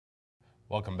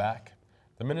Welcome back.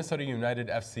 The Minnesota United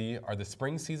FC are the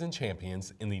spring season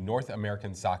champions in the North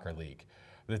American Soccer League.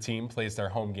 The team plays their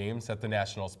home games at the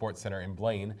National Sports Center in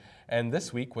Blaine, and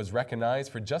this week was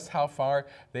recognized for just how far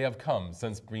they have come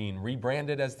since being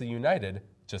rebranded as the United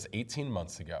just 18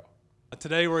 months ago.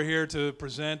 Today we're here to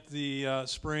present the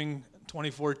Spring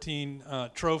 2014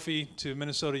 trophy to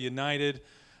Minnesota United.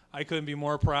 I couldn't be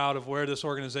more proud of where this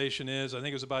organization is. I think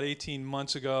it was about 18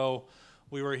 months ago.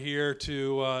 We were here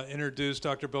to introduce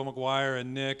Dr. Bill McGuire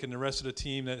and Nick and the rest of the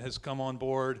team that has come on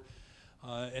board.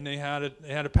 And they had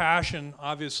a passion,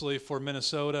 obviously, for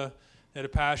Minnesota. They had a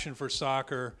passion for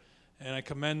soccer. And I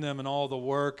commend them in all the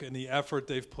work and the effort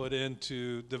they've put in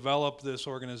to develop this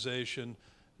organization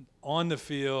on the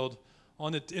field,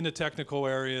 in the technical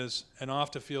areas, and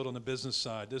off the field on the business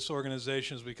side. This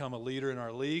organization has become a leader in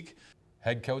our league.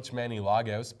 Head coach Manny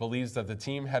Lagos believes that the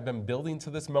team had been building to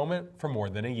this moment for more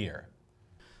than a year.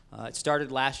 It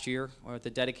started last year with the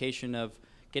dedication of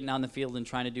getting on the field and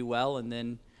trying to do well, and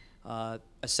then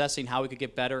assessing how we could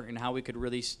get better and how we could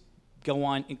really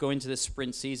go into this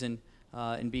sprint season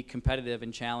and be competitive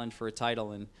and challenge for a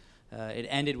title. And it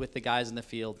ended with the guys in the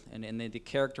field and the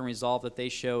character and resolve that they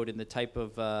showed and the type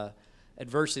of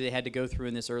adversity they had to go through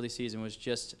in this early season was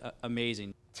just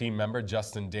amazing. Team member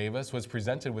Justin Davis was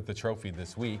presented with the trophy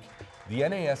this week. The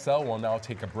NASL will now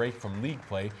take a break from league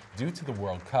play due to the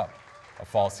World Cup. A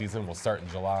fall season will start in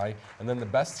July, and then the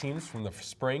best teams from the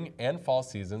spring and fall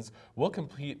seasons will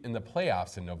compete in the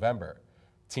playoffs in November.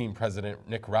 Team president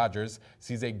Nick Rogers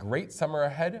sees a great summer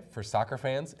ahead for soccer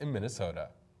fans in Minnesota.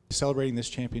 Celebrating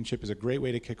this championship is a great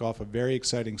way to kick off a very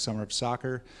exciting summer of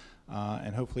soccer,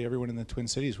 and hopefully everyone in the Twin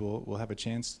Cities will have a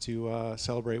chance to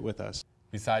celebrate with us.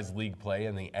 Besides league play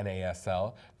in the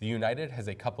NASL, the United has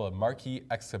a couple of marquee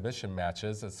exhibition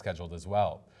matches scheduled as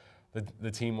well.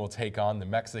 The team will take on the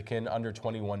Mexican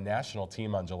under-21 national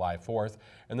team on July 4th,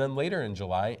 and then later in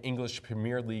July, English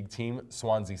Premier League team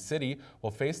Swansea City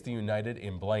will face the United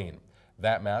in Blaine.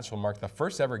 That match will mark the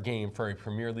first ever game for a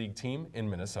Premier League team in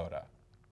Minnesota.